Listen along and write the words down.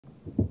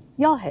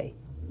Y'all, hey,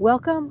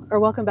 welcome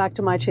back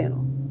to my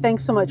channel.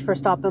 Thanks so much for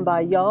stopping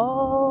by,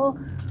 y'all.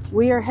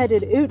 We are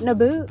headed oot and a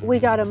boot. We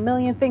got a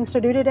million things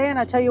to do today, and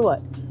I tell you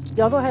what,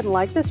 y'all go ahead and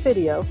like this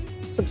video,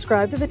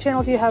 subscribe to the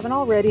channel if you haven't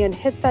already, and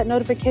hit that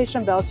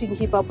notification bell so you can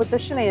keep up with the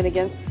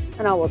shenanigans,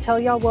 and I will tell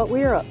y'all what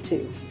we are up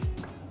to.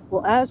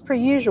 Well, as per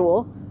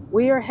usual,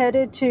 we are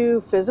headed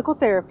to physical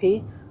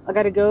therapy. I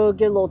got to go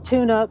get a little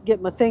tune-up,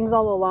 get my things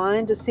all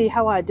aligned to see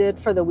how I did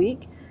for the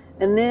week.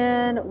 And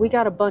then we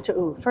got a bunch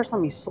of, first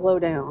let me slow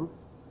down,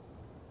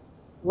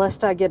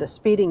 lest I get a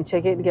speeding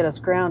ticket and get us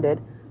grounded.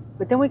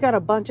 But then we got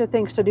a bunch of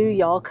things to do,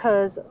 y'all,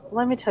 because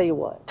let me tell you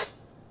what.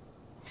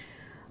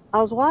 I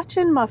was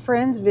watching my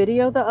friend's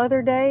video the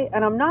other day,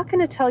 and I'm not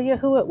going to tell you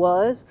who it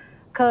was,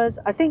 because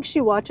I think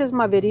she watches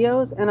my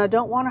videos, and I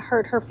don't want to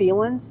hurt her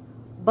feelings.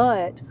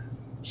 But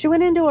she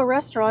went into a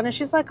restaurant, and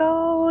she's like,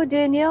 oh,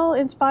 Danielle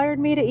inspired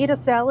me to eat a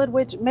salad,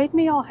 which made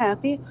me all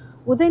happy.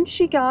 Well, then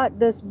she got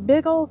this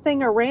big old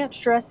thing of ranch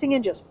dressing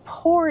and just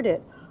poured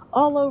it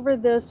all over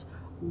this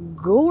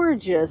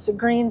gorgeous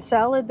green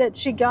salad that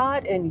she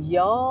got. And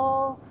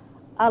y'all,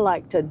 I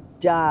like to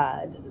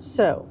die.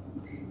 So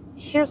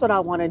here's what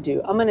I want to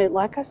do. I'm going to,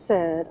 like I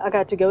said, I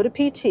got to go to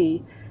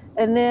PT,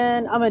 and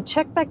then I'm going to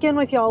check back in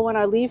with y'all when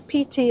I leave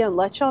PT and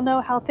let y'all know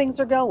how things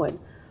are going.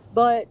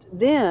 But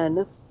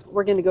then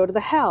we're going to go to the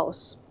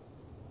house,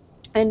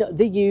 and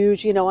the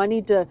huge, you know,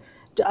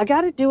 I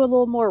got to do a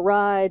little more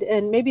ride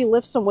and maybe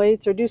lift some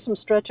weights or do some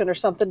stretching or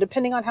something,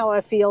 depending on how I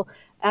feel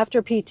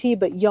after PT.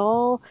 But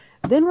y'all,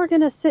 then we're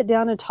going to sit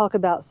down and talk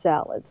about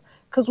salads,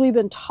 because we've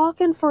been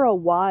talking for a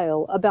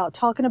while about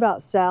talking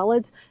about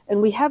salads,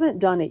 and we haven't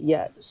done it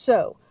yet.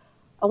 So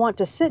I want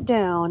to sit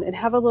down and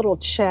have a little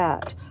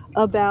chat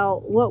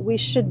about what we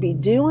should be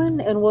doing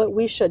and what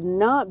we should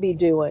not be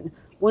doing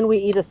when we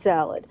eat a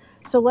salad.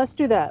 So let's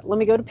do that. Let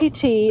me go to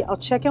PT. I'll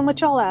check in with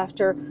y'all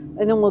after, and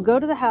then we'll go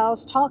to the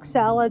house, talk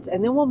salads,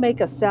 and then we'll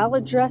make a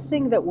salad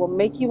dressing that will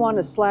make you want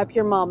to slap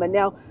your mama.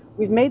 Now,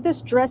 we've made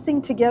this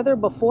dressing together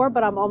before,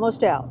 but I'm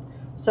almost out.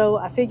 So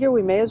I figure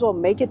we may as well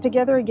make it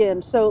together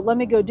again. So let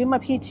me go do my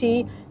PT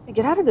and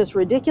get out of this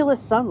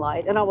ridiculous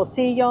sunlight, and I will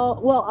see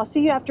y'all. Well, I'll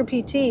see you after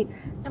PT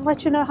and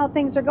let you know how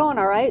things are going,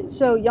 all right?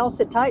 So y'all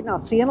sit tight, and I'll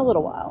see you in a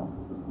little while.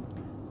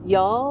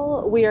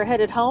 Y'all, we are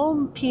headed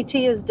home. PT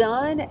is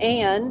done,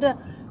 and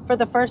for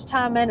the first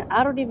time in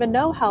I don't even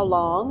know how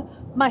long,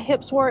 my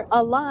hips were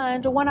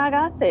aligned when I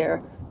got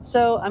there.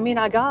 So, I mean,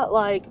 I got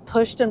like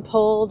pushed and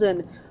pulled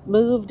and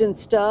moved and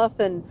stuff,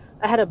 and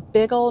I had a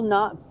big old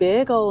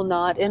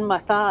knot in my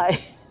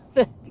thigh.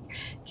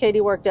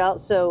 Katie worked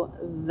out, so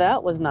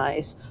that was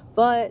nice.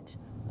 But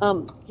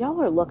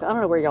y'all are looking, I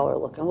don't know where y'all are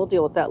looking. We'll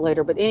deal with that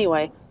later. But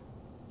anyway,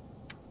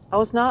 I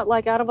was not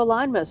like out of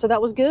alignment, so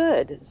that was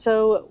good.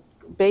 So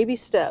baby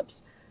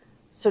steps.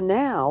 So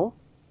now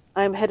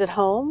I'm headed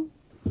home,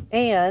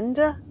 and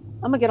I'm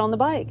gonna get on the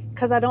bike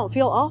because I don't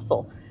feel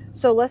awful.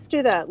 So let's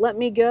do that. Let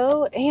me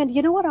go. And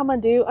you know what I'm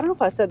gonna do? I don't know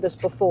if I said this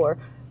before,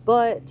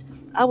 but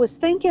I was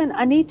thinking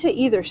I need to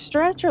either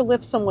stretch or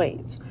lift some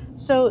weights.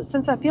 So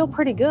since I feel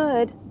pretty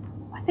good,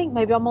 I think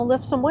maybe I'm gonna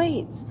lift some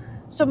weights.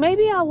 So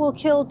maybe I will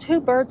kill two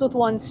birds with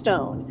one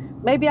stone.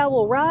 Maybe I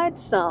will ride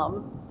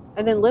some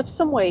and then lift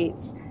some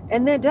weights.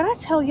 And then, did I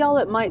tell y'all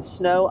it might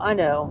snow? I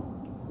know,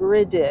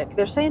 ridiculous.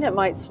 They're saying it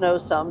might snow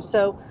some.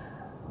 So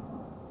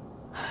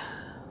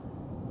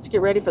get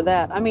ready for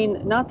that. I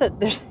mean, not that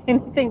there's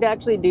anything to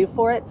actually do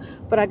for it,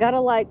 but I gotta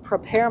like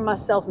prepare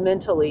myself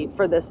mentally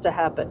for this to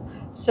happen.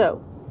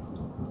 So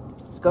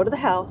let's go to the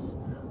house.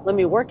 Let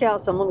me work out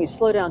some. Let me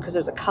slow down because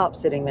there's a cop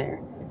sitting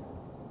there.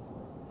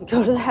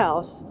 Go to the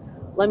house.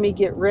 Let me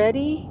get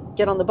ready,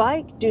 get on the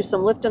bike, do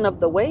some lifting of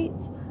the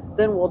weights.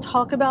 Then we'll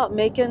talk about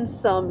making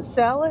some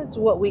salads,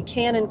 what we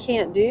can and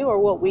can't do, or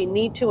what we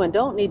need to and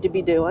don't need to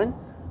be doing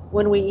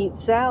when we eat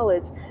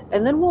salads.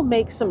 And then we'll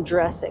make some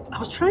dressing. I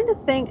was trying to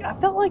think, I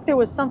felt like there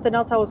was something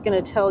else I was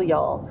going to tell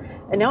y'all,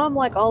 and now I'm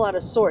like all out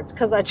of sorts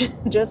because I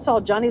just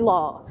saw Johnny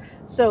Law.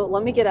 So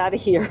let me get out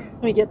of here.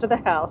 Let me get to the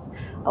house.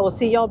 I will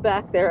see y'all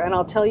back there, and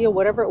I'll tell you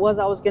whatever it was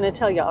I was going to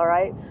tell y'all, all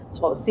right?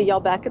 So I'll see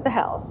y'all back at the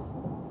house.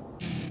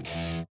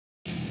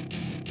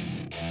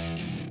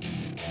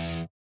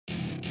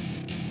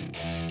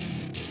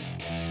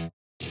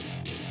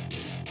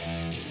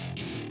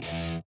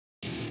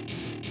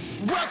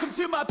 Welcome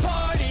to my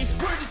party,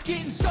 we're just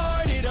getting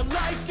started. A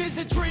life is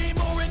a dream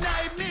or a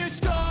nightmare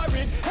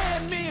scarring.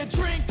 Hand me a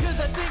drink cause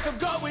I think I'm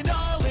going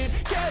all in.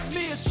 Get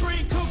me a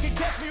shrink who can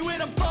catch me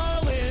when I'm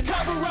falling.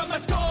 Cover up my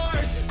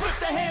scars, flip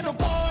the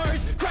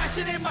handlebars.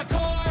 Crashing in my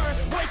car,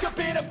 wake up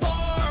in a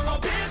bar. I'll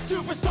be a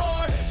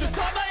superstar, just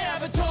on my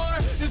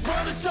avatar. This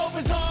world is so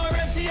bizarre,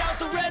 empty out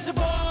the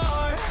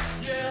reservoir.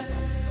 Yeah,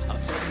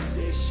 I'm taking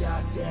 6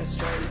 shots, yeah,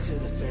 straight to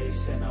the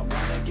face. And I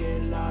wanna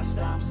get lost,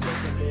 I'm sick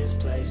of this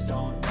place.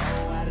 Don't know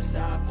how to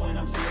stop when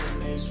I'm feeling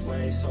this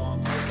way. So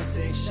I'm taking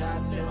 6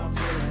 shots till I'm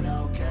feeling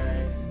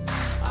okay.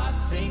 I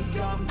think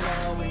I'm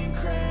going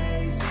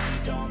crazy,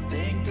 don't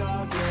think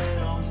I'll get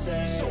home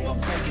safe. So I'm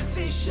taking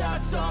 6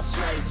 shots, all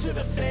straight to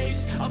the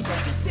face. I'm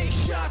taking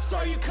 6 shots,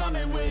 are you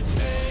coming with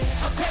me?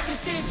 I'm taking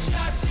 6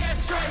 shots, yeah,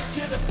 straight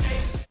to the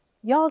face.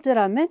 Y'all, did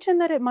I mention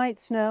that it might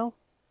snow?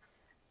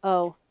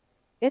 Oh,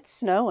 it's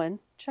snowing.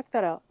 Check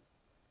that out.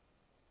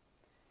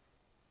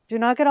 Do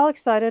not get all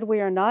excited.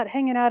 We are not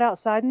hanging out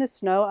outside in the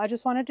snow. I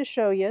just wanted to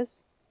show you.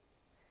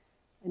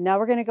 And now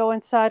we're going to go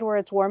inside where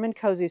it's warm and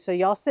cozy. So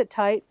y'all sit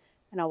tight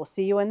and I will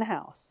see you in the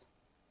house.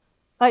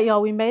 All right,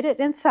 y'all, we made it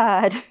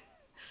inside.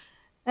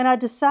 And I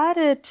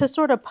decided to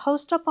sort of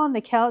post up on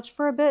the couch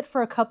for a bit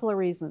for a couple of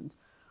reasons.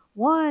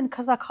 One,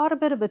 because I caught a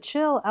bit of a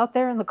chill out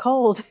there in the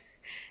cold.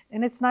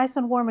 And it's nice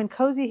and warm and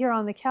cozy here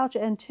on the couch.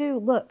 And two,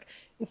 look,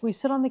 if we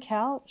sit on the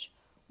couch,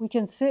 we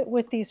can sit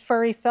with these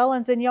furry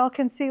felons and y'all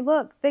can see,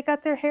 look, they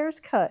got their hairs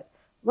cut.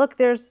 Look,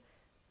 there's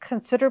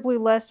considerably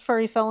less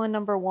furry felon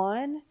number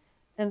 1,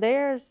 and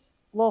there's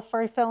little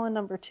furry felon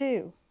number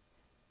 2.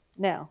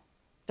 Now,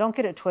 don't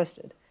get it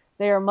twisted.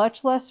 They are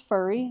much less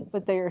furry,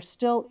 but they are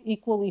still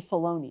equally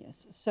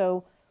felonious.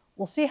 So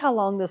we'll see how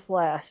long this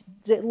lasts.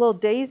 Little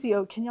Daisy,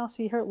 can y'all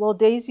see her? Little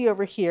Daisy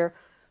over here.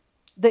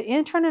 The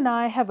intern and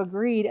I have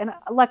agreed, and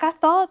like I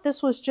thought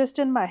this was just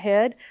in my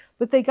head,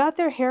 but they got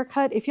their hair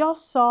cut. If y'all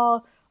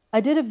saw, I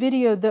did a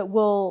video that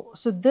will,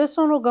 so this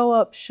one will go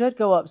up, should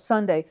go up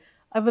Sunday.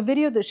 I have a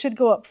video that should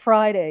go up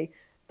Friday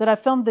that I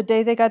filmed the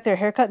day they got their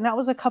haircut, and that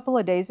was a couple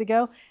of days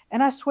ago.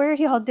 And I swear,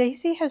 y'all,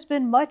 Daisy has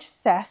been much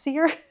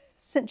sassier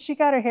since she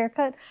got her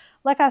haircut.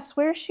 Like, I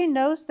swear she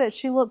knows that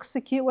she looks so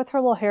cute with her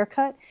little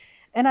haircut.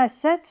 And I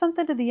said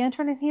something to the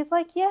intern, and he's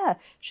like, yeah,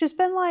 she's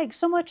been like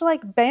so much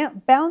like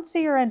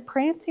bouncier and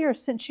prancier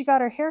since she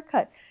got her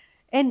haircut.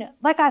 And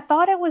like, I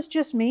thought it was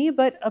just me,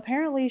 but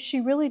apparently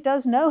she really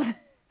does know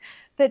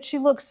that she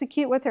looks so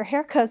cute with her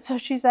haircut, so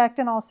she's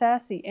acting all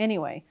sassy.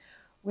 Anyway,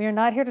 we are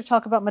not here to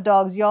talk about my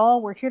dogs,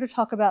 y'all. We're here to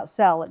talk about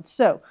salad.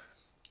 So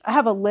I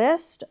have a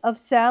list of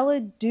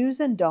salad do's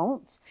and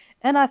don'ts,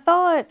 and I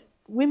thought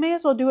we may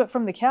as well do it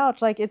from the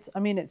couch. Like, it's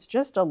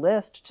just a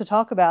list to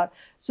talk about.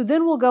 So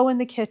then we'll go in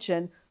the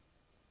kitchen,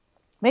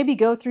 maybe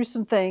go through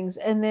some things,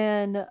 and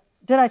then,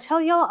 did I tell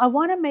y'all I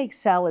want to make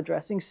salad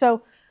dressing?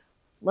 So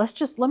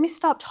let me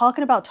stop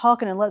talking about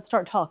talking and let's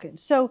start talking.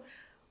 So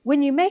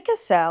when you make a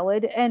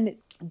salad, and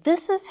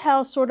this is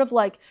how sort of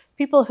like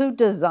people who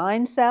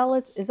design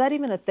salads, is that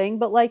even a thing?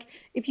 But like,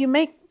 if you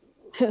make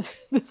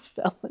this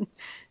felon,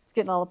 it's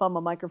getting all up on my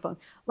microphone.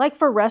 Like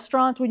for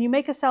restaurants, when you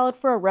make a salad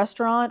for a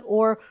restaurant,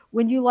 or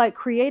when you like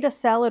create a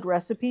salad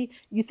recipe,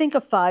 you think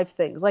of 5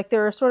 things. Like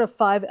there are sort of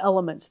 5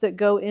 elements that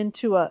go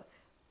into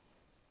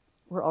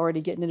we're already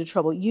getting into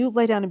trouble. You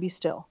lay down and be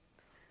still.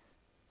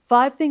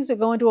 5 things that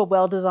go into a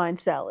well-designed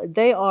salad.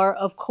 They are,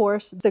 of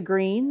course, the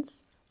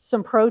greens,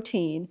 some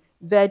protein,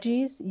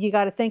 veggies. You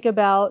got to think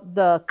about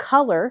the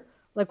color,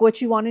 like what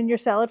you want in your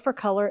salad for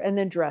color, and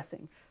then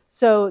dressing.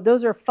 So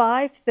those are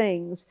 5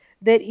 things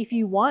that if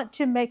you want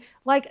to make,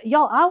 like,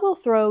 y'all, I will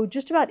throw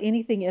just about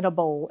anything in a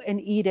bowl and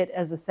eat it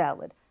as a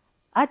salad.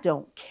 I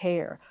don't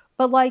care.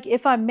 But like,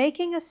 if I'm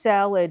making a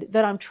salad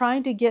that I'm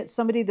trying to get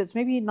somebody that's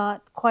maybe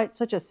not quite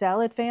such a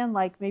salad fan,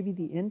 like maybe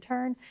the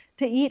intern,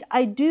 to eat,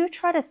 I do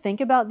try to think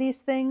about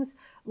these things.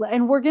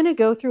 And we're going to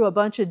go through a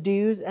bunch of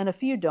do's and a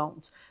few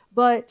don'ts.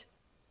 But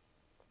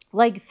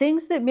like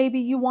things that maybe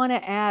you want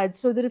to add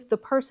so that if the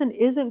person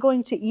isn't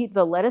going to eat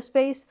the lettuce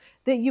base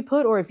that you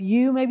put, or if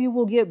you maybe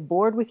will get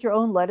bored with your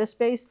own lettuce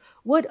base,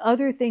 what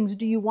other things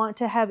do you want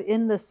to have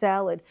in the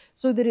salad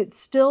so that it's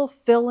still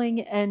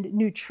filling and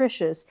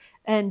nutritious,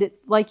 and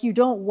like you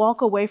don't walk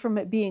away from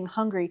it being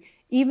hungry,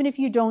 even if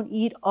you don't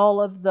eat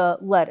all of the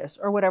lettuce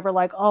or whatever,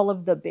 like all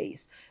of the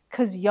base.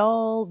 Because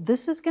y'all,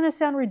 this is going to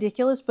sound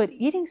ridiculous, but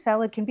eating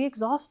salad can be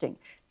exhausting.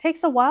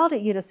 Takes a while to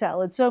eat a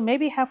salad. So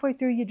maybe halfway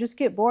through you just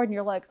get bored and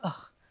you're like,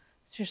 ugh,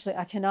 seriously,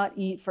 I cannot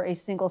eat for a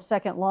single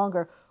second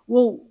longer.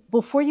 Well,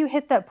 before you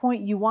hit that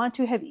point, you want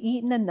to have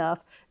eaten enough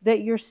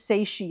that you're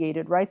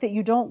satiated, right? That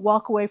you don't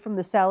walk away from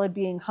the salad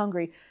being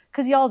hungry.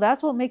 Because y'all,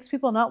 that's what makes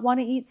people not want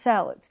to eat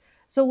salads.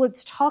 So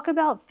let's talk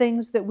about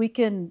things that we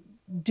can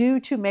do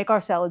to make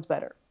our salads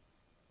better.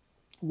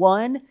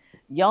 1,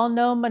 y'all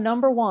know my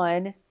number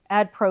 1,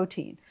 add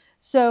protein.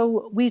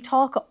 So we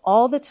talk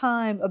all the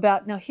time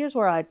about, now here's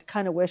where I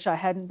kind of wish I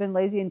hadn't been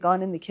lazy and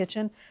gone in the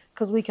kitchen,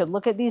 because we could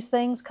look at these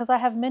things, because I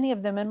have many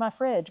of them in my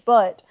fridge.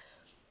 But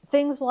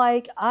things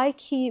like, I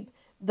keep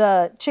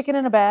the chicken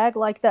in a bag,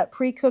 like that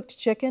pre-cooked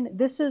chicken.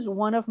 This is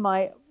one of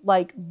my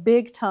like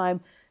big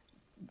time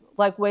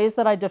like ways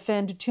that I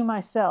defend to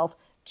myself,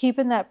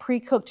 keeping that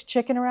pre-cooked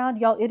chicken around.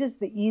 Y'all, it is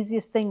the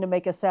easiest thing to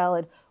make a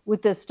salad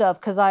with this stuff,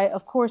 because I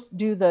of course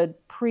do the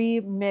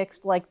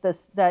pre-mixed, like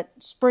that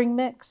spring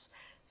mix,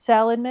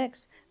 salad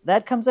mix.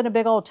 That comes in a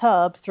big old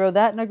tub, throw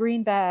that in a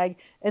green bag,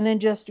 and then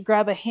just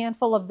grab a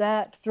handful of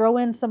that, throw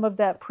in some of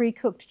that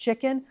pre-cooked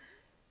chicken,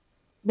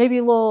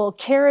 maybe little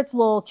carrots,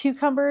 little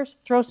cucumbers,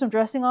 throw some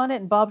dressing on it,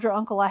 and Bob's your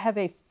uncle, I have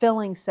a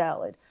filling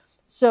salad.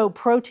 So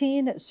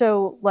protein,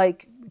 so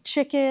like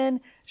chicken,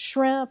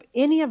 shrimp,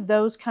 any of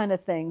those kind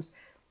of things.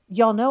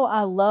 Y'all know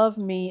I love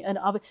me an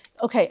avocado.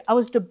 Okay, I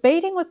was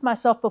debating with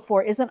myself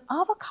before, is an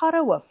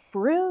avocado a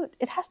fruit?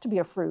 It has to be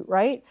a fruit,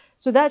 right?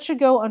 So that should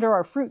go under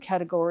our fruit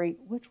category,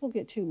 which we'll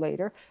get to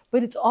later.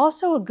 But it's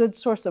also a good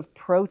source of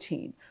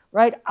protein.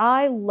 right?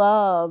 I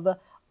love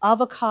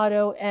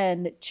avocado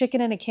and chicken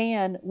in a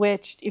can,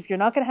 which if you're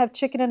not going to have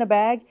chicken in a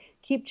bag,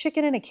 keep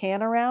chicken in a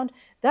can around.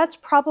 That's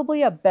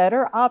probably a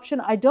better option.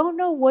 I don't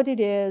know what it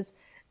is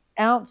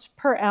ounce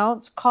per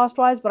ounce cost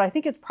wise, but I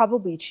think it's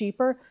probably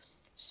cheaper.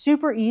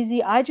 Super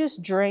easy. I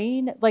just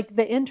drain, like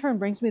the intern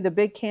brings me the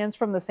big cans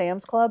from the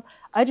Sam's Club.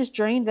 I just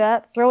drain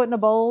that, throw it in a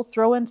bowl,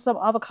 throw in some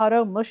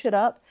avocado, mush it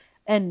up.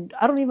 And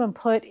I don't even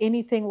put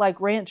anything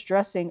like ranch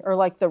dressing or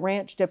like the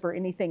ranch dip or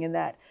anything in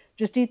that.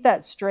 Just eat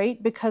that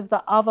straight because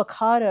the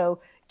avocado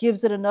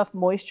gives it enough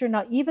moisture.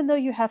 Now, even though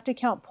you have to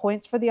count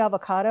points for the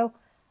avocado,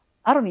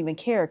 I don't even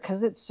care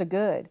because it's so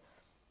good.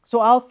 So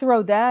I'll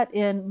throw that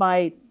in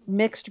my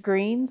mixed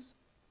greens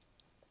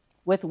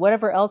with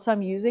whatever else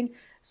I'm using.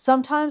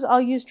 Sometimes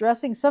I'll use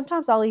dressing.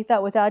 Sometimes I'll eat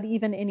that without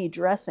even any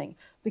dressing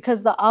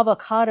because the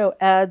avocado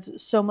adds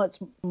so much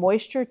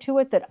moisture to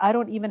it that I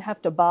don't even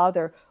have to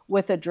bother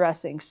with a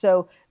dressing.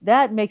 So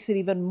that makes it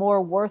even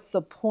more worth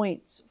the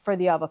points for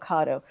the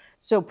avocado.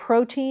 So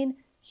protein,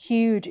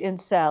 huge in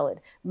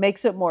salad.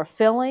 Makes it more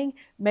filling,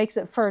 makes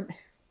it for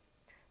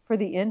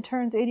the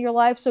interns in your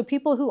life. So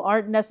people who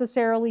aren't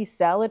necessarily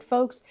salad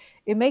folks,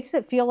 it makes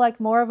it feel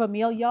like more of a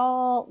meal.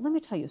 Y'all, let me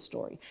tell you a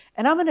story.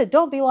 And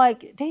don't be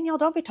like, Danielle,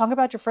 don't be talking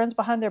about your friends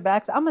behind their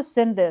backs. I'm going to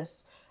send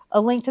a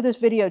link to this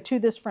video to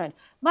this friend.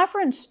 My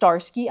friend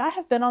Starsky, I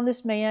have been on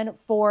this man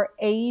for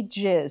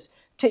ages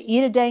to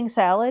eat a dang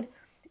salad.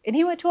 And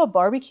he went to a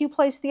barbecue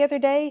place the other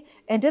day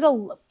and did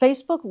a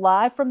Facebook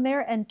Live from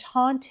there and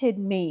taunted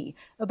me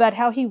about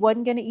how he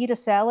wasn't going to eat a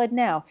salad.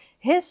 Now,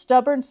 his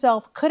stubborn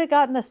self could have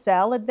gotten a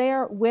salad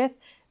there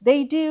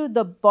they do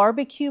the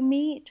barbecue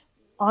meat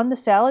on the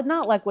salad,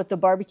 not like with the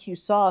barbecue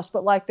sauce,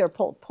 but like their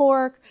pulled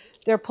pork,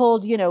 their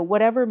pulled,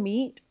 whatever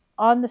meat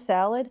on the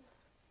salad.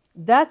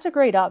 That's a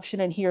great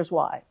option, and here's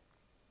why.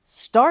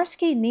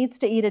 Starsky needs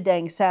to eat a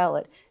dang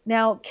salad.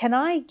 Now, can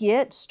I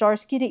get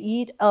Starsky to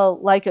eat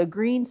like a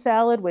green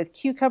salad with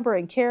cucumber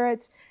and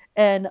carrots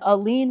and a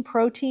lean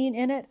protein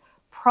in it?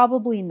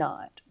 Probably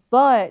not.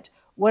 But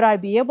would I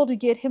be able to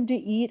get him to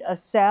eat a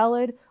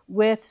salad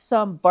with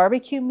some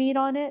barbecue meat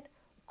on it?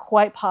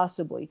 Quite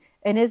possibly.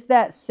 And is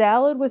that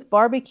salad with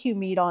barbecue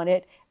meat on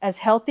it as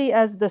healthy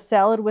as the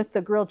salad with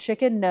the grilled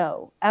chicken?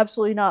 No,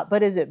 absolutely not.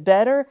 But is it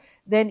better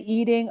than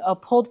eating a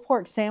pulled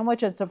pork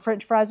sandwich and some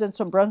French fries and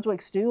some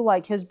Brunswick stew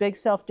like his big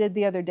self did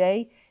the other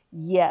day?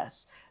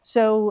 Yes.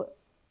 So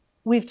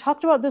we've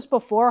talked about this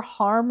before,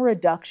 harm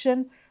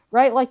reduction,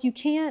 right? Like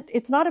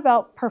it's not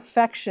about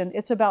perfection,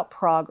 it's about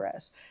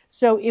progress.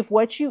 So if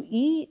what you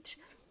eat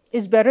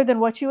is better than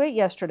what you ate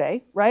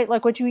yesterday, right?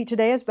 Like what you eat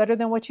today is better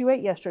than what you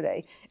ate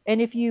yesterday. And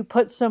if you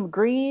put some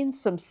greens,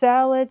 some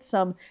salad,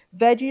 some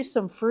veggies,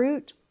 some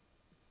fruit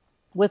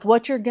with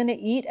what you're going to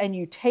eat and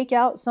you take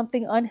out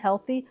something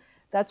unhealthy,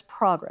 that's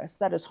progress.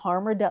 That is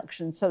harm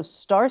reduction. So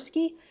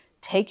Starsky,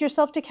 take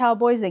yourself to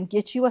Cowboys and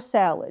get you a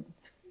salad.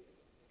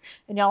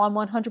 And y'all, I'm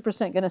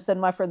 100% going to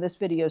send my friend this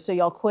video, so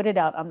y'all quit it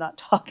out. I'm not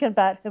talking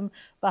about him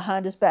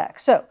behind his back.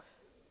 So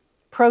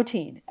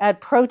protein,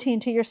 add protein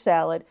to your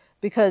salad,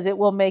 because it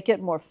will make it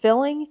more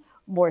filling,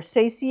 more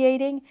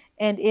satiating,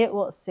 and it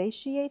will,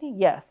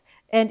 Yes.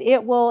 And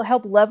it will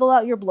help level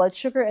out your blood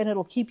sugar and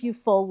it'll keep you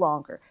full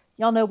longer.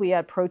 Y'all know we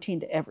add protein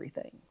to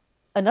everything.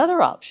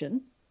 Another option,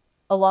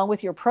 along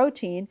with your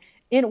protein,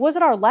 was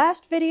it our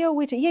last video?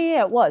 Yeah,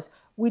 it was.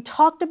 We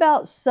talked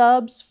about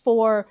subs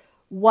for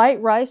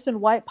white rice and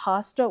white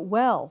pasta.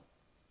 Well,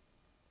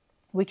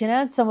 we can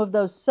add some of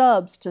those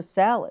subs to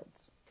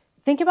salads.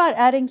 Think about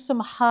adding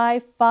some high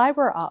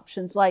fiber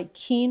options like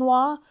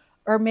quinoa,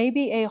 or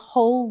maybe a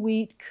whole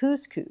wheat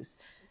couscous.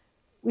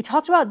 We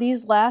talked about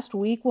these last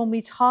week when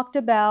we talked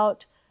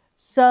about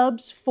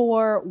subs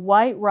for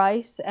white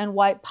rice and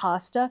white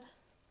pasta.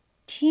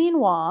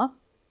 Quinoa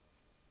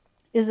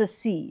is a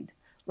seed,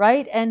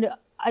 right? And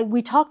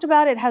we talked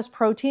about it has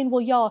protein. Well,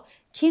 y'all,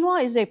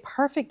 quinoa is a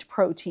perfect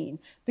protein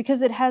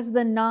because it has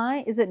the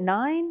nine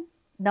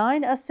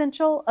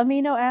essential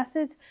amino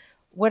acids?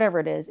 Whatever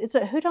it is.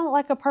 Who don't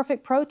like a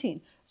perfect protein?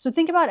 So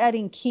think about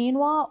adding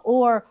quinoa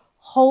or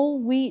whole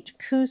wheat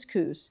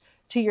couscous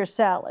to your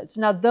salads.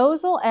 Now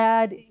those will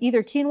add,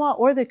 either quinoa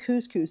or the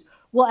couscous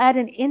will add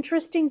an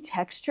interesting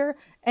texture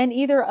and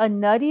either a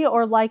nutty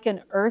or like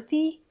an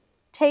earthy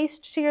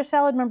taste to your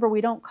salad. Remember, we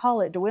don't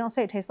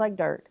say it tastes like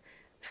dirt.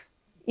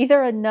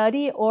 Either a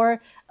nutty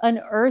or an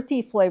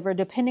earthy flavor,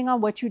 depending on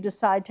what you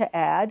decide to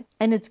add.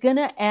 And it's going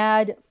to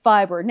add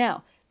fiber.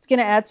 Now, it's going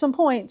to add some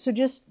points, so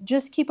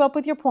just keep up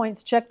with your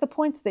points. Check the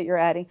points that you're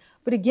adding.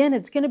 But again,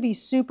 it's going to be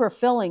super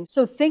filling.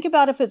 So think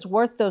about if it's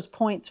worth those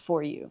points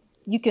for you.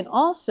 You can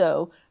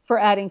also, for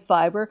adding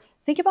fiber,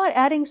 think about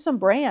adding some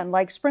bran,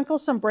 like sprinkle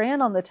some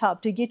bran on the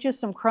top to get you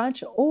some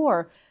crunch,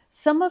 or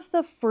some of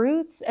the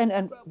fruits,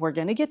 and we're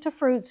going to get to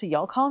fruits, so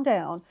y'all calm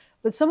down,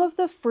 but some of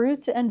the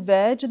fruits and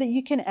veg that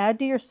you can add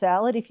to your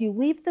salad, if you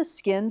leave the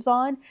skins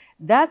on,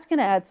 that's going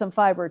to add some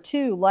fiber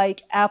too,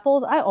 like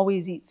apples. I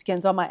always eat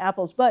skins on my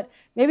apples, but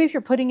maybe if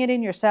you're putting it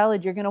in your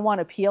salad, you're going to want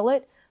to peel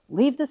it.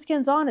 Leave the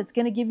skins on. It's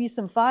going to give you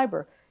some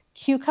fiber.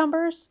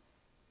 Cucumbers,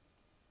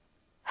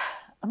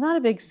 I'm not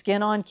a big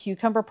skin on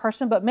cucumber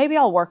person, but maybe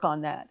I'll work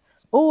on that.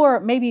 Or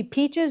maybe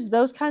peaches,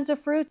 those kinds of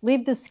fruit,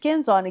 leave the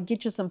skins on and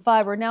get you some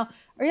fiber. Now,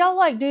 are y'all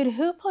like, dude,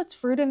 who puts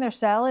fruit in their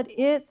salad?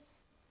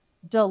 It's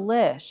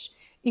delish.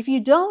 If you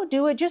don't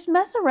do it, just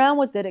mess around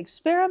with it.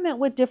 Experiment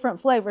with different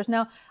flavors.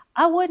 Now,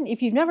 I wouldn't,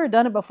 if you've never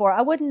done it before,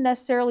 I wouldn't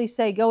necessarily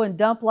say go and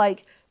dump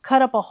like,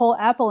 cut up a whole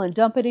apple and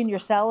dump it in your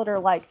salad, or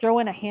like throw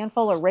in a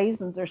handful of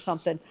raisins or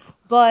something.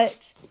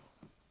 But,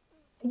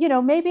 you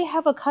know, maybe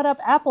have a cut up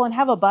apple and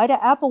have a bite of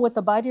apple with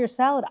a bite of your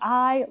salad.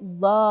 I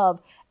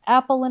love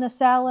apple in a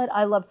salad.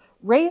 I love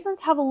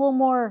raisins. Have a little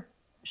more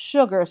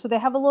sugar, so they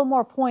have a little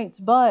more points,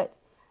 but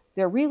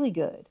they're really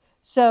good.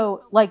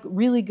 So like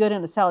really good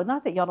in a salad.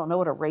 Not that y'all don't know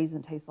what a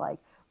raisin tastes like,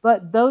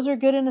 but those are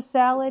good in a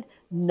salad.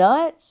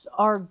 Nuts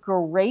are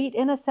great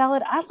in a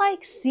salad. I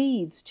like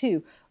seeds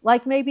too,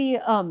 like maybe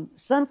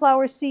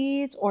sunflower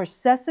seeds or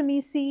sesame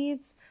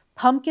seeds,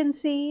 pumpkin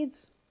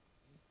seeds,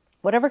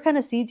 whatever kind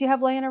of seeds you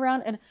have laying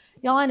around. And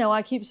y'all, I know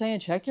I keep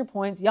saying check your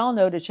points. Y'all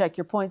know to check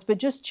your points, but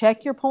just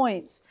check your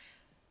points.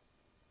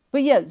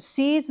 But yeah,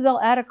 seeds, they'll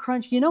add a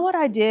crunch. You know what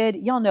I did?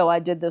 Y'all know I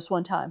did this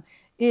one time.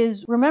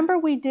 Is remember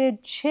we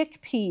did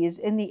chickpeas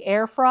in the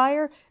air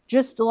fryer?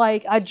 Just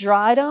like I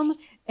dried them,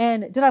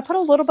 and did I put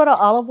a little bit of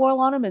olive oil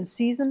on them and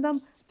seasoned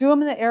them? Threw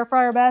them in the air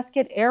fryer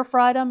basket, air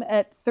fried them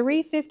at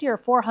 350 or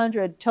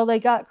 400 till they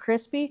got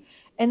crispy.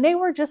 And they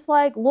were just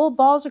like little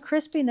balls of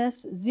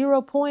crispiness,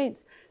 0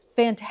 points.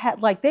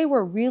 Fantastic. Like they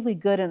were really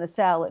good in a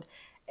salad.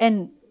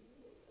 And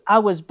I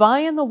was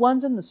buying the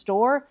ones in the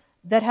store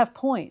that have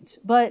points.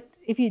 But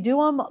if you do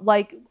them,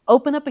 like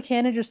open up a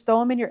can and just throw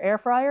them in your air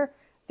fryer,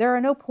 there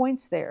are no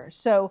points there.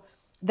 So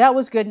that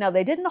was good. Now,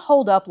 they didn't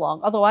hold up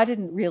long, although I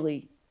didn't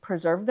really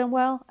preserve them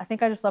well. I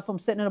think I just left them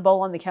sitting in a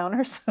bowl on the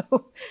counter.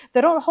 So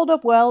they don't hold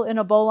up well in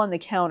a bowl on the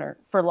counter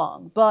for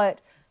long. But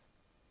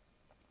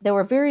they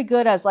were very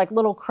good as like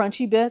little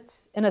crunchy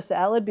bits in a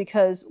salad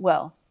because,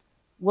 well,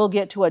 we'll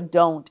get to a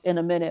don't in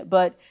a minute.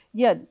 But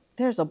yeah,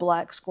 there's a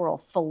black squirrel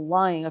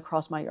flying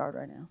across my yard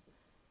right now.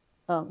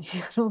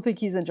 I don't think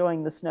he's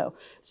enjoying the snow.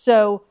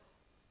 So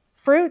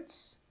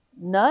fruits,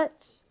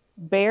 nuts,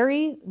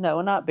 berries,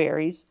 no, not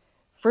berries,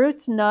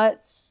 fruits,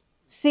 nuts,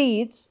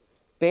 seeds,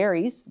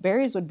 berries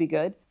would be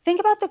good. Think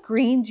about the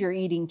greens you're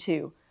eating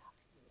too.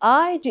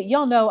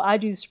 Y'all know I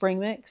do spring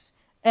mix,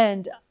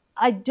 and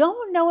I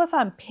don't know if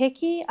I'm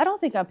picky. I don't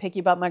think I'm picky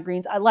about my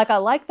greens. I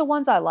like the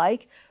ones I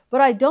like,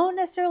 but I don't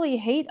necessarily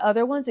hate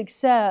other ones,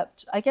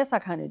 except I guess I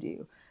kind of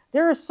do.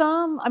 There are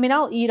some, I mean,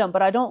 I'll eat them,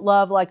 but I don't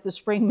love like the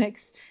spring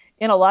mix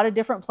in a lot of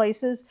different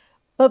places.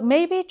 But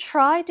maybe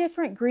try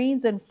different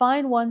greens and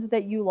find ones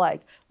that you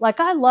like. Like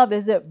I love,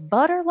 is it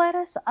butter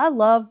lettuce? I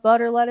love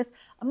butter lettuce.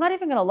 I'm not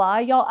even going to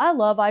lie, y'all. I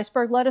love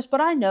iceberg lettuce, but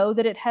I know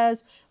that it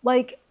has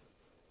like,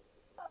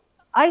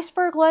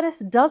 iceberg lettuce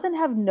doesn't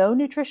have no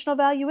nutritional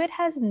value. It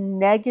has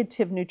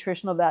negative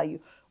nutritional value,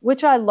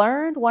 which I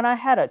learned when I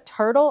had a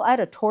turtle. I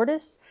had a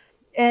tortoise.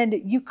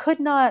 And you could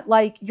not,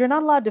 like, you're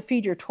not allowed to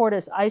feed your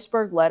tortoise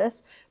iceberg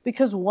lettuce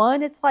because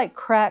one, it's like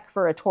crack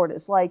for a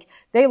tortoise. Like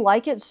they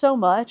like it so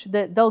much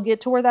that they'll get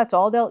to where that's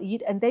all they'll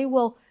eat and they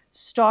will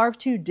starve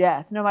to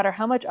death no matter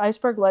how much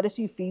iceberg lettuce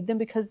you feed them,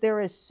 because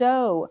there is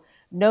so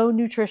no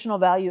nutritional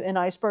value in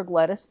iceberg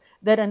lettuce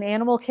that an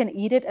animal can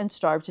eat it and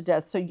starve to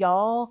death. So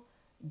y'all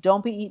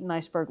don't be eating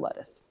iceberg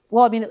lettuce.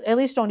 Well, I mean, at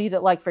least don't eat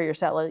it like for your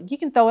salad. You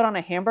can throw it on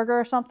a hamburger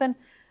or something.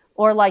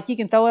 Or like you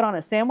can throw it on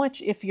a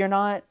sandwich if you're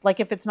not, like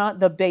if it's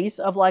not the base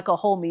of like a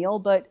whole meal,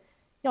 but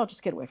y'all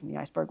just get away from the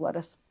iceberg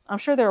lettuce. I'm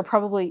sure there are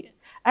probably,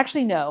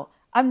 actually no,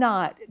 I'm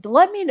not.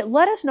 Let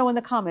us know in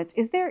the comments,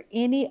 is there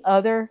any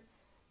other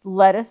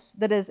lettuce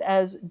that is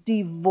as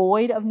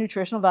devoid of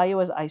nutritional value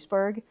as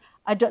iceberg?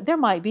 There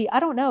might be, I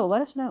don't know,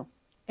 let us know.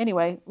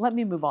 Anyway, let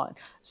me move on.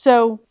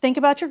 So think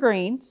about your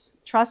greens,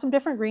 try some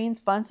different greens,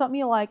 find something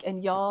you like,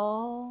 and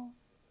y'all,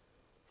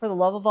 for the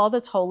love of all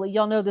that's holy,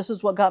 y'all know this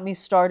is what got me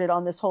started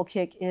on this whole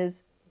kick,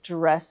 is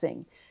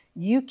dressing.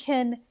 You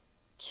can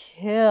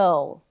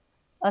kill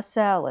a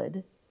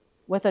salad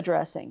with a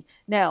dressing.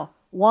 Now,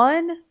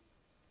 one,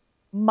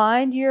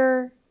 mind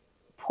your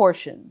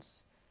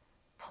portions.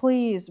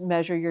 Please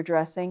measure your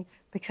dressing,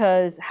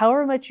 because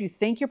however much you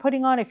think you're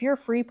putting on, if you're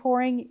free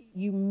pouring,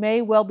 you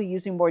may well be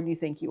using more than you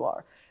think you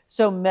are.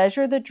 So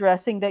measure the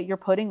dressing that you're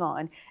putting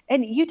on.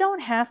 And you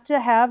don't have to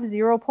have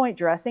 0 point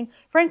dressing.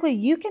 Frankly,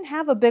 you can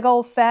have a big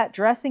old fat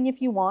dressing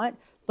if you want,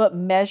 but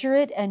measure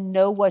it and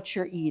know what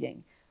you're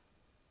eating.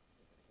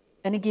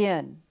 And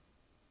again,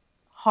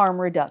 harm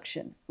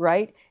reduction,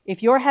 right?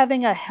 If you're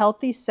having a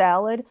healthy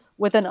salad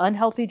with an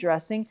unhealthy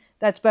dressing,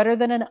 that's better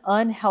than an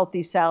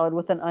unhealthy salad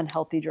with an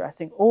unhealthy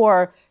dressing.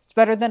 Or it's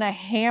better than a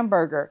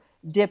hamburger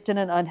dipped in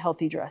an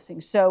unhealthy dressing.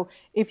 So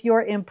if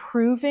you're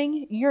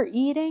improving your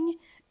eating,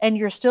 and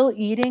you're still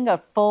eating a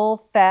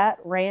full fat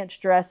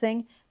ranch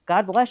dressing,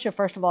 God bless you,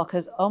 first of all,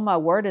 because oh my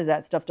word, is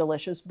that stuff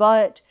delicious.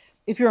 But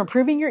if you're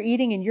improving your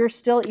eating and you're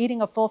still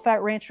eating a full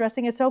fat ranch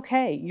dressing, it's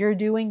okay. You're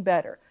doing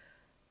better.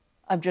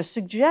 I'm just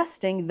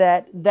suggesting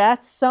that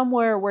that's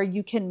somewhere where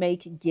you can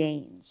make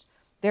gains.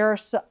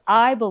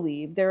 I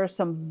believe there are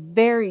some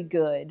very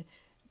good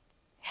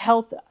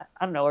health,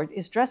 I don't know,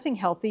 is dressing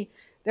healthy?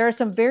 There are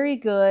some very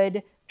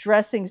good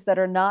dressings that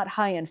are not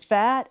high in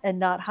fat and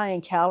not high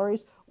in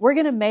calories. We're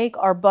going to make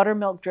our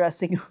buttermilk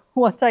dressing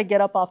once I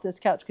get up off this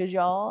couch, because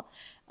y'all,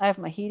 I have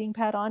my heating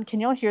pad on. Can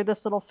y'all hear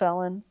this little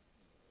felon?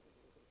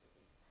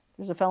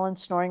 There's a felon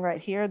snoring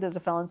right here. There's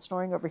a felon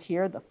snoring over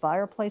here. The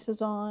fireplace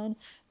is on.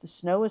 The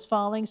snow is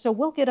falling. So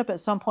we'll get up at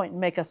some point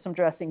and make us some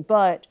dressing.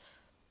 But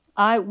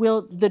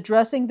the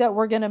dressing that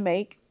we're going to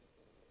make,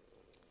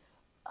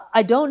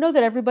 I don't know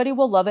that everybody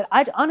will love it.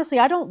 Honestly,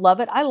 I don't love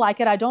it. I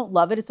like it. I don't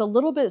love it. It's a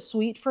little bit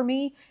sweet for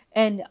me.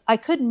 And I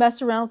could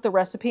mess around with the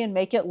recipe and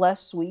make it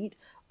less sweet.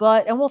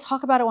 And we'll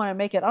talk about it when I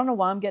make it. I don't know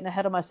why I'm getting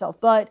ahead of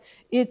myself, but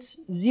it's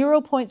 0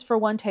 points for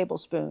 1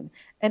 tablespoon.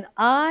 And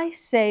I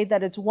say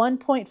that it's 1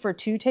 point for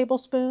 2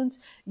 tablespoons.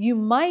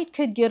 You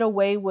could get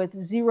away with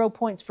 0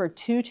 points for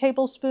 2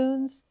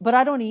 tablespoons, but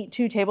I don't eat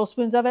 2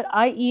 tablespoons of it.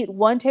 I eat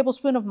 1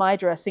 tablespoon of my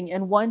dressing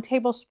and 1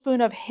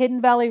 tablespoon of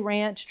Hidden Valley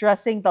Ranch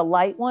dressing, the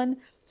light one.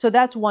 So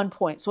that's 1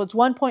 point. So it's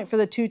 1 point for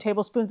the 2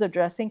 tablespoons of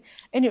dressing.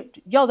 And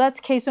y'all, that's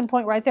case in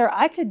point right there.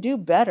 I could do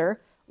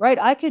better, right?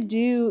 I could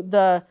do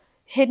the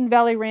Hidden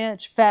Valley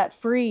Ranch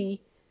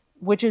fat-free,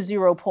 which is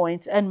 0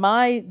 points, and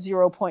my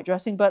 0 point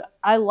dressing, but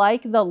I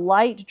like the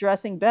light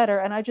dressing better,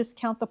 and I just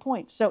count the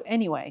points. So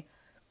anyway,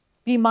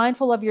 be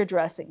mindful of your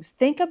dressings.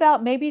 Think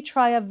about maybe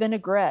try a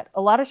vinaigrette.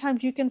 A lot of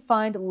times you can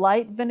find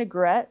light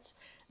vinaigrettes.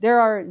 There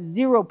are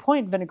 0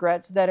 point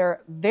vinaigrettes that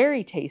are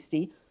very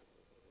tasty.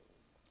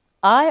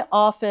 I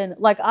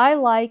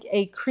like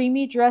a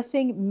creamy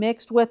dressing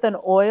mixed with an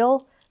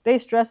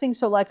oil-based dressing.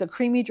 So like a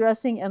creamy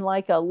dressing and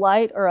like a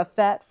light or a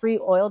fat-free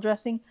oil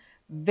dressing.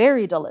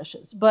 Very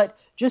delicious. But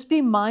just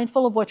be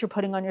mindful of what you're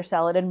putting on your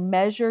salad and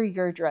measure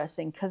your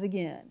dressing. Because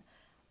again,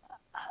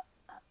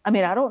 I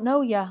don't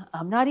know ya.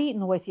 I'm not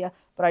eating with you.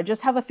 But I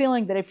just have a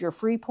feeling that if you're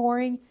free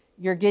pouring,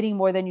 you're getting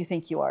more than you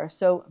think you are.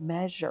 So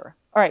measure.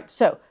 All right.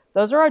 So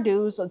those are our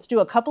do's. Let's do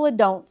a couple of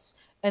don'ts.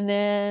 And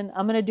then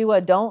I'm going to do a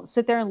don't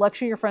sit there and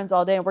lecture your friends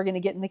all day. And we're going to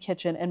get in the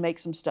kitchen and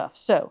make some stuff.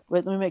 So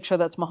let me make sure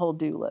that's my whole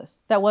do list.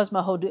 That was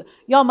my whole do.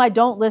 Y'all, my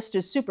don't list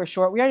is super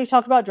short. We already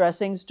talked about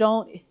dressings.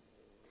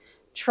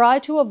 Try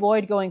to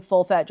avoid going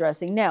full fat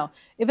dressing. Now,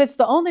 if it's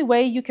the only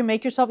way you can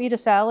make yourself eat a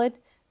salad,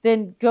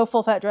 then go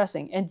full fat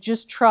dressing and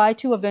just try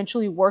to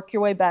eventually work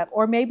your way back.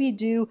 Or maybe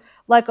do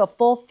like a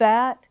full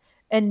fat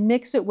and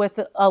mix it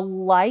with a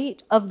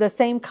light of the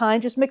same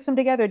kind. Just mix them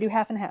together. Do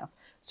half and half.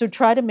 So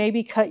try to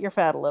maybe cut your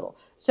fat a little.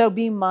 So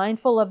be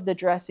mindful of the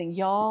dressing.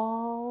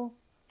 Y'all,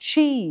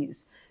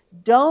 cheese.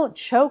 Don't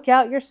choke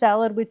out your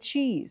salad with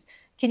cheese.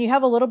 Can you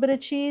have a little bit of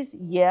cheese?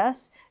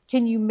 Yes.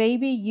 Can you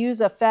maybe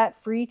use a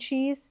fat-free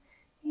cheese?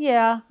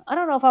 Yeah. I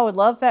don't know if I would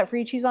love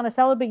fat-free cheese on a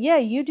salad, but yeah,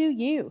 you do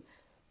you.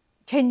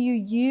 Can you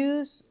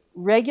use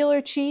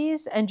regular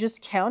cheese and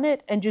just count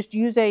it and just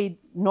use a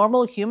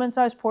normal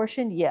human-sized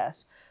portion?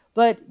 Yes.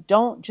 But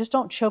don't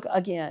choke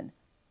again.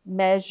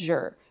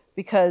 Measure,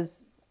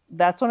 because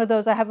that's one of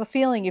those, I have a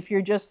feeling if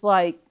you're just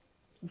like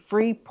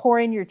free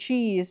pouring your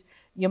cheese,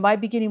 you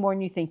might be getting more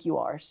than you think you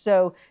are.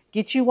 So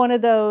get you one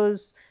of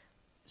those.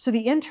 So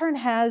the intern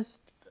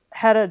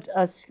had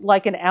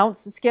like an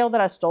ounce scale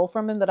that I stole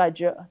from him that I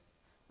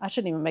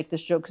shouldn't even make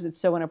this joke because it's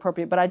so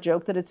inappropriate, but I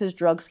joke that it's his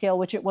drug scale,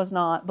 which it was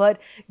not. But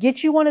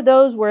get you one of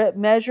those where it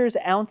measures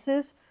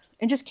ounces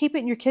and just keep it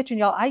in your kitchen,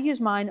 y'all. I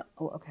use mine.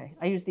 Oh, okay.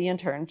 I use the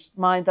intern's,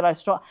 mine that I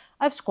stole.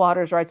 I have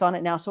squatters' rights on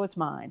it now, so it's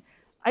mine.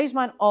 I use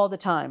mine all the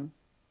time.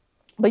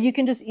 But you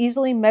can just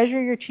easily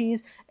measure your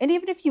cheese. And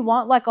even if you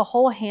want like a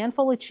whole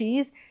handful of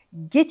cheese,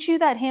 get you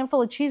that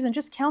handful of cheese and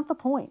just count the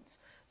points.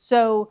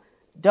 So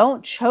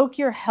don't choke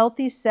your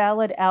healthy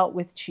salad out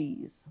with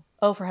cheese.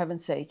 Oh, for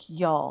heaven's sake,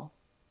 y'all,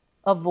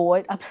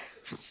 avoid, I'm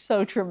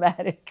so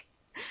dramatic,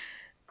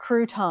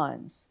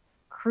 croutons.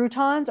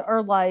 Croutons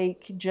are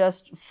like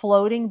just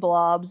floating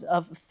blobs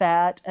of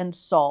fat and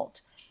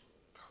salt.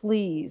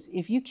 Please,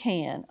 if you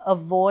can,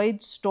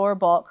 avoid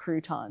store-bought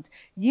croutons.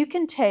 You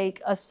can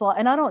take a slice,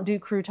 and I don't do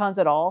croutons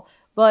at all,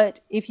 but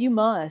if you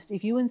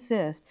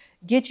insist,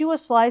 get you a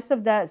slice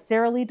of that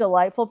Sara Lee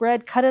Delightful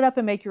bread, cut it up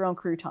and make your own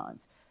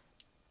croutons.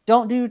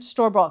 Don't do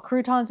store-bought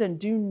croutons and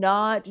do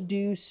not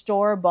do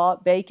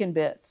store-bought bacon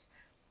bits.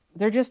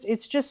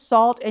 It's just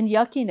salt and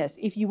yuckiness.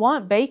 If you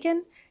want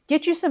bacon,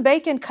 get you some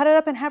bacon, cut it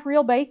up and have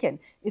real bacon.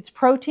 It's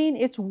protein.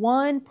 It's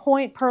 1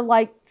 point per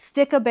like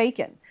stick of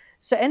bacon.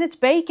 So, and it's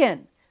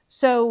bacon.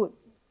 So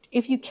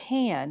if you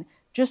can,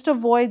 just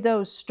avoid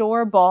those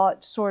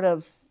store-bought sort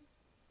of,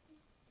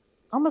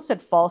 I almost said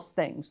false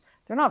things.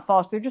 They're not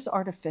false, they're just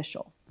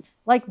artificial.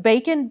 Like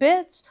bacon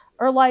bits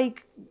are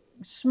like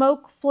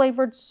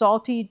smoke-flavored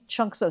salty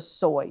chunks of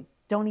soy.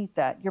 Don't eat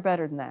that. You're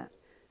better than that.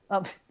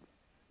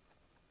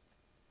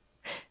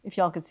 If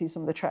y'all could see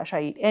some of the trash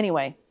I eat.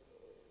 Anyway,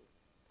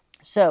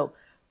 so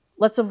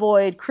let's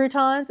avoid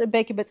croutons and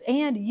bacon bits.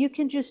 And you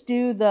can just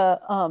do the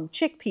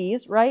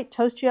chickpeas, right?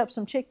 Toast you up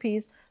some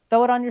chickpeas.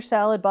 Throw it on your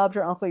salad. Bob's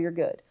your uncle. You're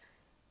good.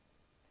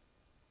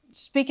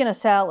 Speaking of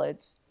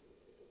salads,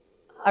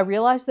 I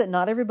realize that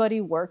not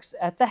everybody works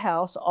at the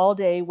house all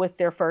day with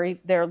their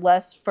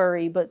less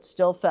furry but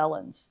still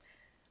felons.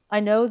 I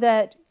know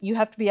that you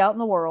have to be out in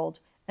the world,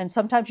 and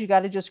sometimes you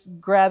got to just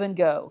grab and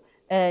go.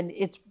 And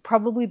it's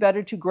probably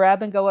better to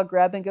grab and go a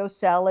grab and go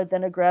salad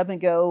than a grab and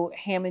go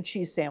ham and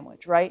cheese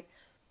sandwich, right?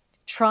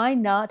 Try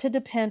not to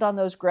depend on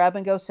those grab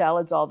and go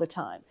salads all the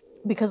time,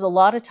 because a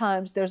lot of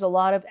times there's a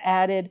lot of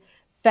added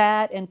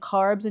fat and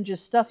carbs and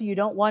just stuff you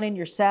don't want in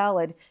your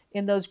salad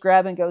in those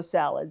grab and go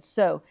salads.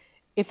 So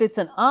if it's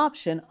an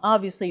option,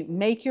 obviously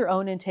make your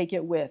own and take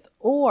it with.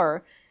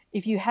 Or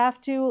if you have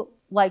to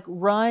like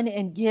run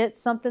and get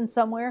something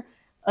somewhere,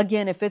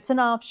 again, if it's an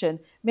option,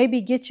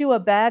 maybe get you a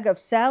bag of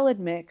salad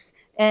mix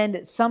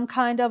and some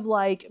kind of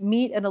like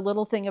meat and a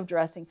little thing of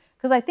dressing.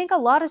 Because I think a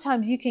lot of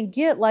times you can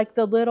get like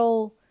the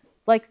little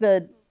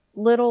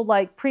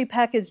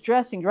prepackaged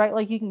dressing, right?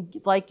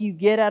 Like you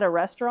get at a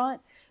restaurant.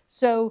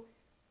 So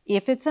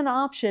if it's an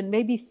option,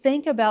 maybe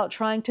think about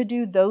trying to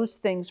do those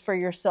things for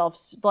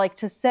yourself, like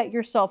to set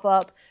yourself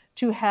up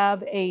to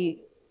have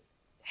a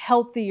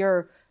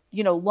healthier,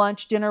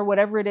 lunch, dinner,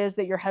 whatever it is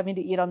that you're having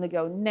to eat on the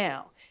go.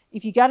 Now,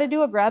 if you got to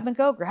do a grab and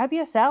go, grab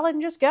you a salad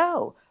and just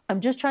go.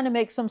 I'm just trying to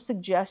make some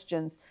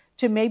suggestions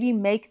to maybe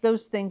make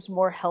those things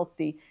more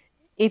healthy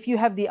if you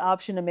have the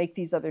option to make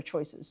these other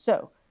choices.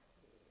 So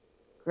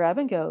grab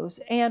and goes.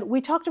 And we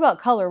talked about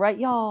color, right?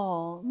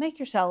 Y'all, make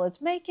your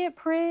salads, make it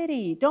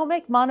pretty. Don't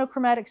make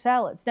monochromatic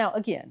salads. Now,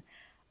 again,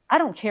 I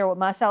don't care what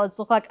my salads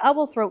look like. I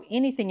will throw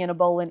anything in a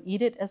bowl and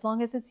eat it as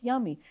long as it's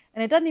yummy.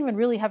 And it doesn't even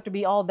really have to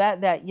be all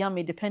that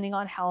yummy depending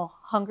on how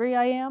hungry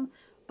I am.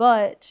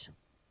 But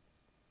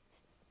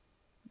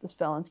this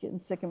felon's getting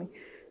sick of me.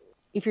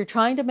 If you're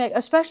trying to make,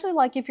 especially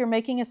like if you're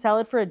making a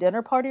salad for a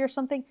dinner party or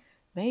something,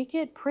 make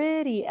it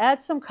pretty.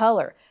 Add some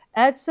color.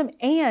 Add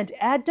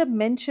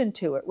dimension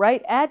to it,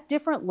 right? Add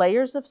different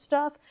layers of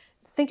stuff.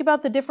 Think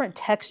about the different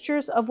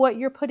textures of what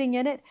you're putting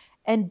in it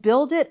and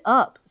build it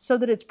up so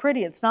that it's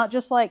pretty. It's not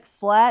just like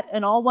flat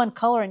and all one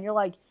color and you're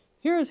like,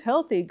 here's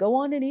healthy, go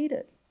on and eat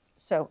it.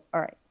 So,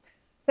 all right,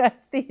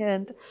 that's the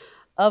end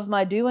of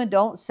my do and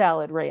don't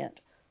salad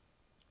rant.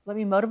 Let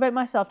me motivate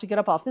myself to get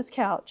up off this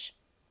couch.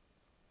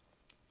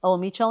 I'll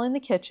meet y'all in the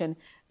kitchen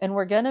and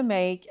we're going to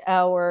make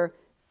our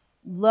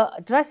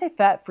did I say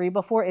fat-free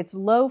before? It's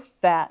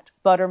low-fat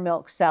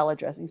buttermilk salad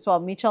dressing. So I'll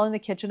meet y'all in the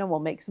kitchen and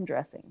we'll make some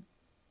dressing.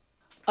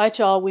 All right,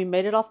 y'all, we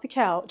made it off the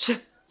couch.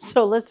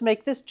 So let's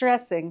make this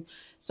dressing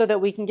so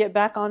that we can get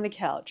back on the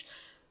couch.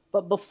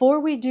 But before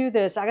we do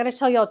this, I got to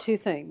tell y'all two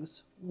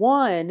things.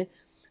 One,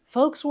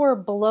 folks were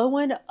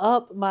blowing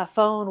up my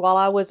phone while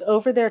I was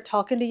over there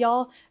talking to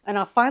y'all. And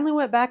I finally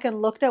went back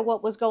and looked at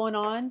what was going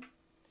on.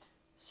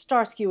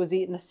 Starsky was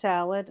eating a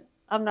salad.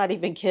 I'm not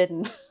even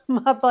kidding.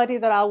 My buddy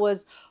that I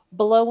was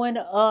blowing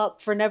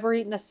up for never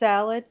eating a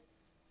salad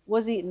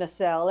was eating a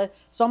salad.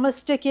 So I'm going to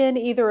stick in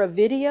either a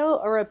video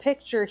or a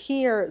picture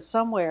here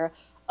somewhere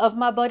of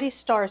my buddy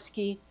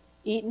Starsky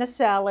eating a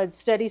salad,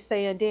 steady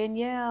saying,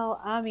 Danielle,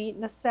 I'm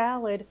eating a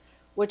salad,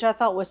 which I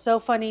thought was so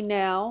funny.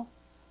 Now,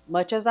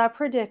 much as I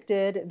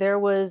predicted, there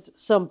was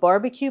some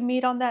barbecue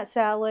meat on that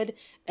salad,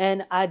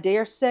 and I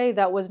dare say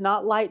that was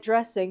not light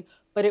dressing,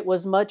 but it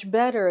was much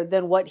better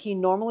than what he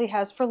normally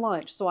has for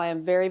lunch. So I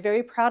am very,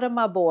 very proud of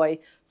my boy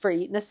for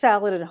eating a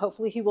salad, and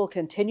hopefully he will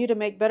continue to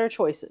make better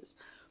choices.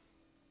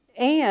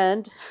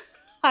 And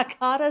I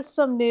got us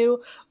some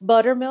new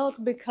buttermilk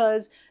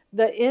because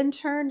the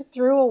intern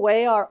threw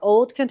away our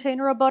old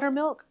container of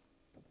buttermilk.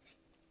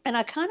 And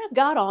I kind of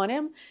got on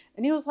him,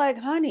 and he was like,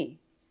 honey,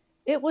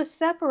 it was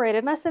separated.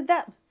 And I said,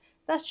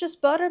 that's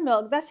just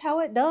buttermilk. That's how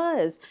it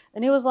does.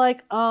 And he was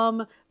like,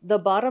 the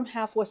bottom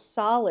half was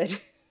solid.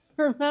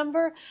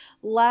 Remember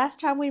last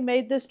time we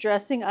made this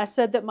dressing, I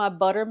said that my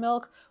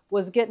buttermilk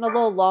was getting a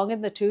little long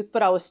in the tooth,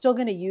 but I was still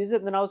going to use it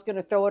and then I was going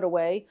to throw it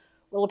away.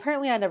 Well,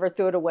 apparently I never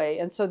threw it away.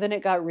 And so then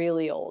it got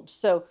really old.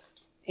 So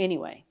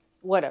anyway,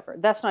 whatever.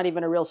 That's not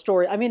even a real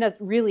story. I mean, it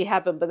really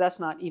happened, but that's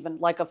not even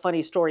like a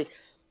funny story.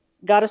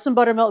 Got us some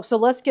buttermilk. So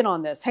let's get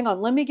on this. Hang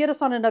on. Let me get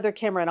us on another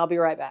camera and I'll be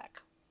right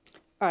back.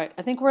 All right.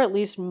 I think we're at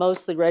least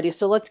mostly ready.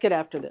 So let's get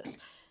after this.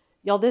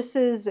 Y'all, this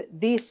is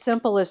the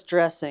simplest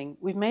dressing.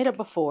 We've made it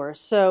before.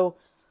 So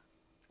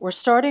we're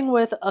starting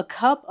with a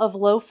cup of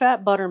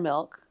low-fat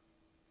buttermilk.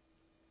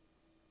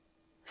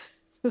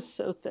 This is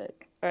so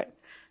thick. All right,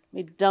 let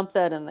me dump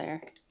that in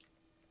there.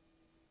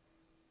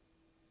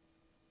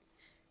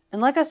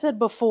 And like I said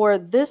before,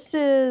 this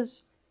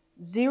is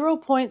 0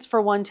 points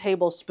for 1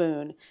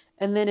 tablespoon.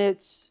 And then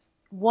it's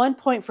 1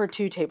 point for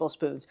 2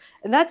 tablespoons.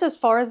 And that's as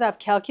far as I've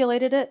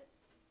calculated it.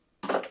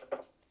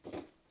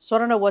 So I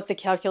don't know what the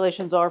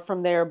calculations are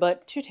from there,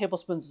 but 2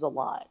 tablespoons is a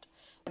lot.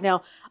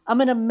 Now, I'm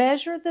going to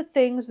measure the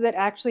things that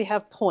actually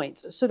have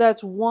points. So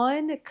that's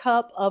 1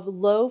 cup of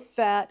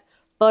low-fat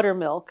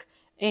buttermilk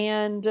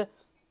and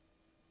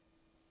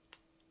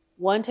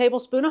 1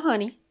 tablespoon of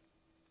honey.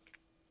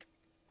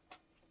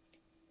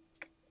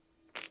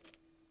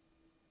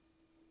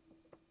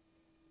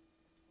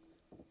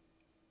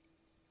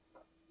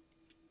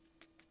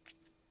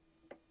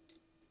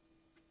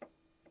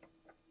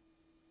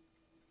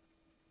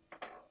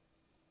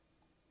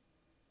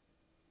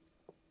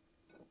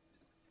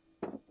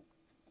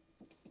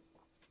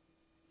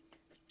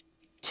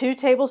 2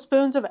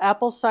 tablespoons of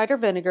apple cider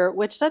vinegar,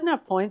 which doesn't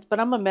have points, but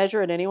I'm going to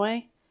measure it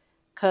anyway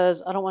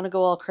because I don't want to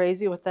go all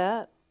crazy with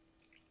that.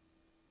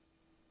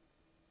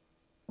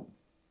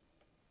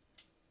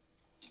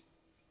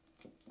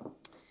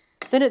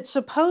 Then it's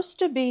supposed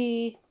to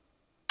be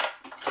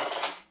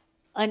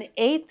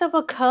 1/8 of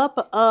a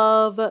cup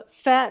of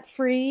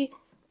fat-free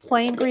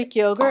plain Greek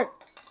yogurt.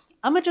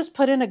 I'm going to just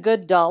put in a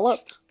good dollop.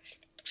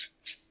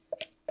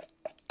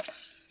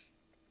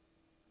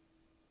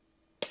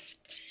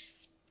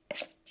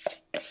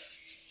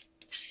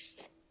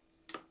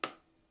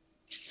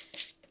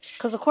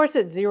 Because, of course,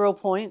 it's 0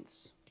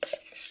 points.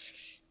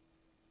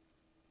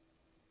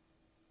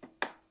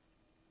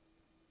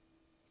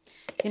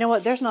 You know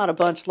what? There's not a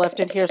bunch left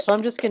in here, so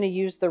I'm just going to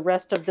use the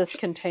rest of this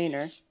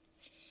container.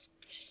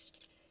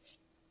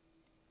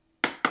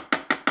 All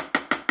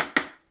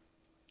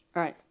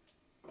right.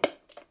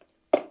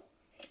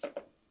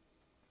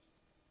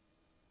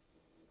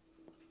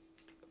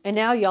 And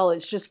now, y'all,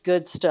 it's just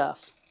good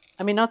stuff.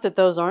 I mean, not that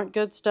those aren't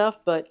good stuff,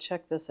 but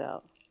check this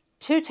out.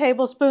 2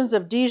 tablespoons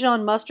of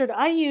Dijon mustard.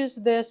 I use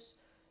this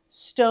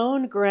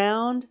stone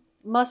ground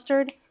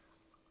mustard,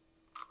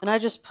 and I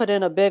just put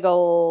in a big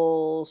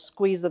old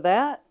squeeze of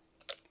that.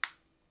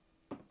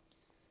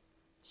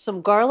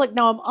 Some garlic.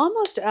 Now, I'm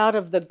almost out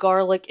of the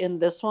garlic in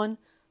this one,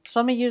 so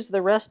I'm going to use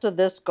the rest of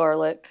this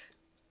garlic.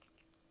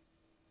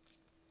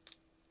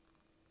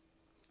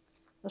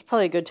 That's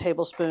probably a good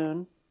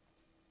tablespoon.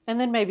 And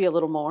then maybe a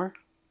little more.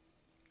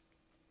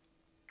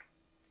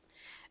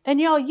 And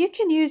y'all, you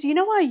can use, you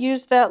know, I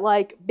use that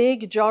like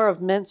big jar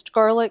of minced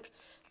garlic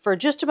for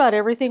just about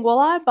everything. Well,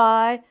 I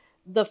buy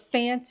the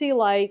fancy,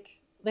 like,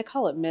 they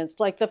call it minced,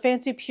 like the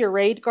fancy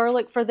pureed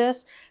garlic for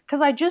this, because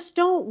I just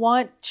don't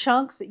want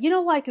chunks. You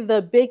know, like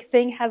the big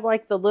thing has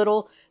like the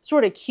little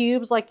sort of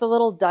cubes, like the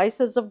little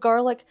dices of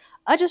garlic.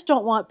 I just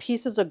don't want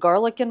pieces of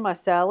garlic in my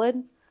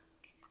salad.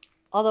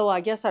 Although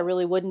I guess I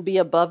really wouldn't be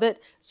above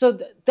it. So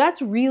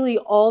that's really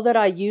all that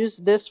I use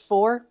this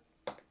for,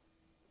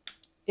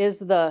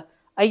 is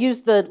I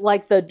use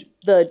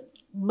the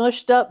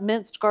mushed up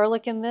minced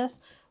garlic in this.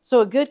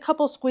 So a good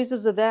couple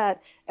squeezes of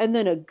that, and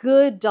then a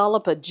good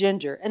dollop of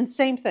ginger. And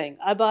same thing,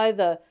 I buy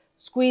the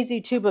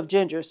squeezy tube of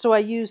ginger. So I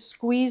use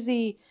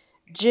squeezy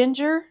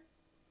ginger,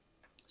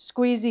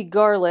 squeezy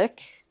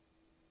garlic.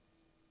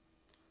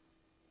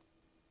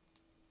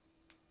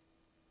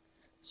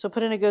 So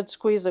put in a good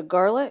squeeze of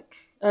garlic,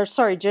 or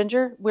sorry,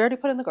 ginger. We already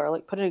put in the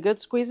garlic. Put in a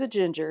good squeeze of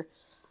ginger.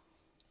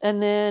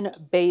 And then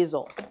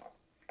basil.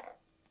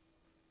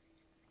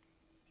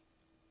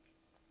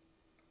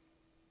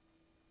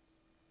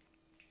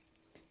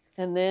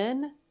 And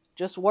then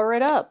just whir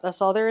it up.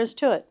 That's all there is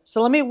to it.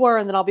 So let me whir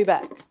and then I'll be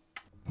back.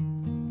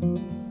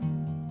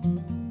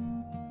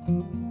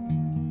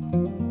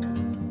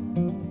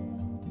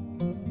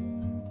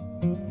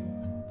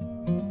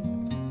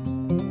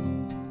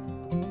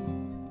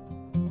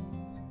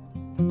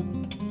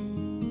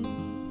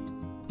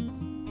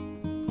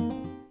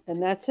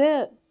 And that's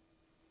it.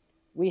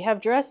 We have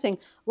dressing.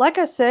 Like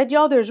I said,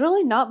 y'all, there's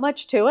really not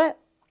much to it.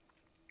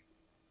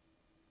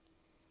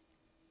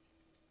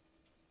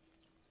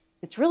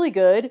 It's really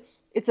good.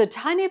 It's a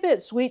tiny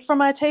bit sweet for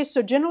my taste.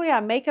 So generally I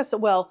make us,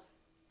 well,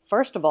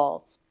 first of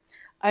all,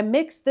 I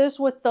mix this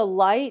with the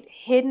light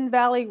Hidden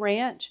Valley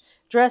Ranch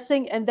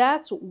dressing, and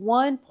that's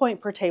 1 point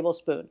per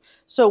tablespoon.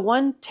 So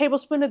 1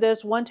 tablespoon of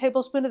this, 1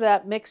 tablespoon of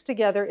that mixed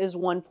together is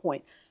 1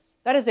 point.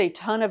 That is a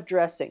ton of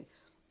dressing.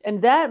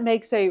 And that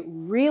makes a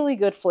really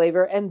good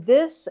flavor. And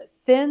this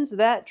thins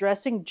that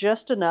dressing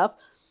just enough.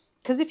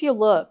 Because if you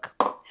look,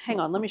 hang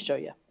on, let me show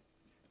you.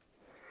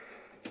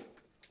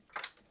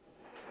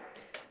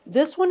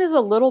 This one is a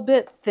little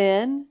bit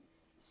thin.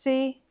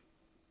 See?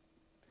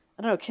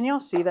 I don't know. Can y'all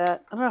see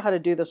that? I don't know how to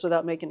do this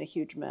without making a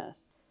huge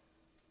mess.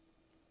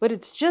 But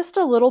it's just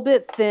a little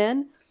bit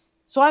thin.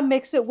 So I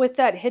mix it with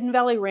that Hidden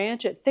Valley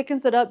Ranch. It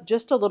thickens it up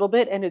just a little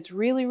bit, and it's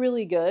really,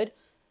 really good.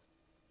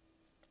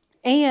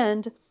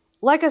 And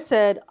like I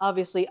said,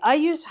 obviously, I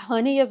use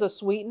honey as a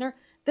sweetener.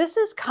 This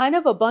is kind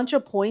of a bunch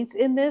of points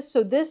in this.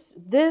 So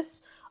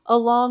this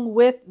along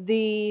with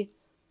the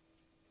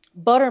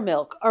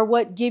buttermilk are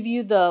what give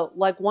you the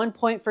like 1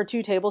 point for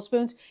 2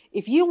 tablespoons.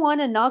 If you want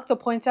to knock the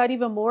points out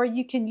even more,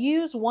 you can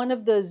use one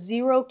of the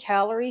 0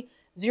 calorie,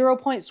 0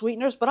 point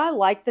sweeteners, but I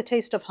like the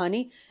taste of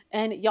honey.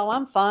 And y'all,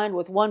 I'm fine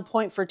with 1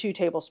 point for 2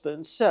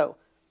 tablespoons. So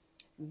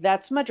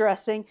that's my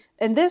dressing.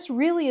 And this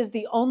really is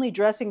the only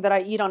dressing that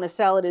I eat on a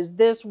salad, is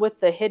this with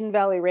the Hidden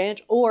Valley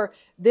Ranch, or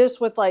this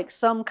with like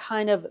some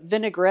kind of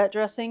vinaigrette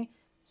dressing.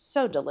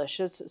 So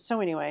delicious. So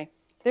anyway,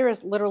 there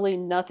is literally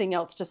nothing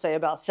else to say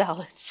about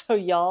salad. So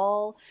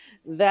y'all,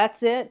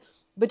 that's it.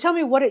 But tell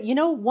me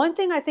one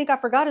thing I think I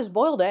forgot is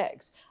boiled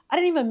eggs. I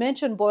didn't even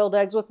mention boiled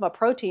eggs with my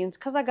proteins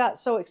because I got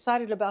so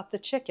excited about the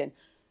chicken.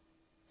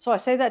 So I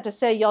say that to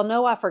say, y'all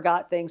know I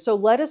forgot things. So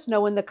let us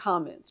know in the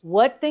comments.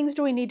 What things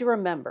do we need to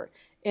remember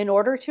in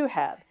order to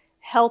have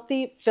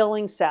healthy,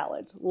 filling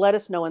salads? Let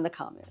us know in the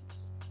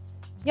comments.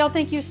 Y'all,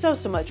 thank you so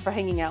much for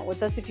hanging out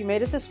with us. If you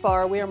made it this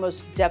far, we are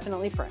most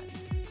definitely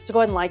friends. So go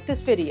ahead and like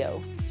this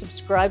video,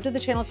 subscribe to the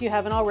channel if you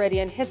haven't already,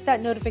 and hit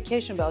that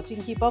notification bell so you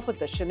can keep up with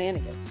the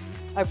shenanigans.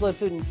 I upload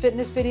food and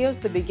fitness videos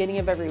at the beginning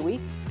of every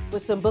week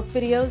with some book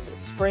videos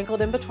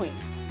sprinkled in between.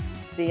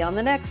 See you on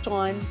the next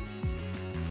one.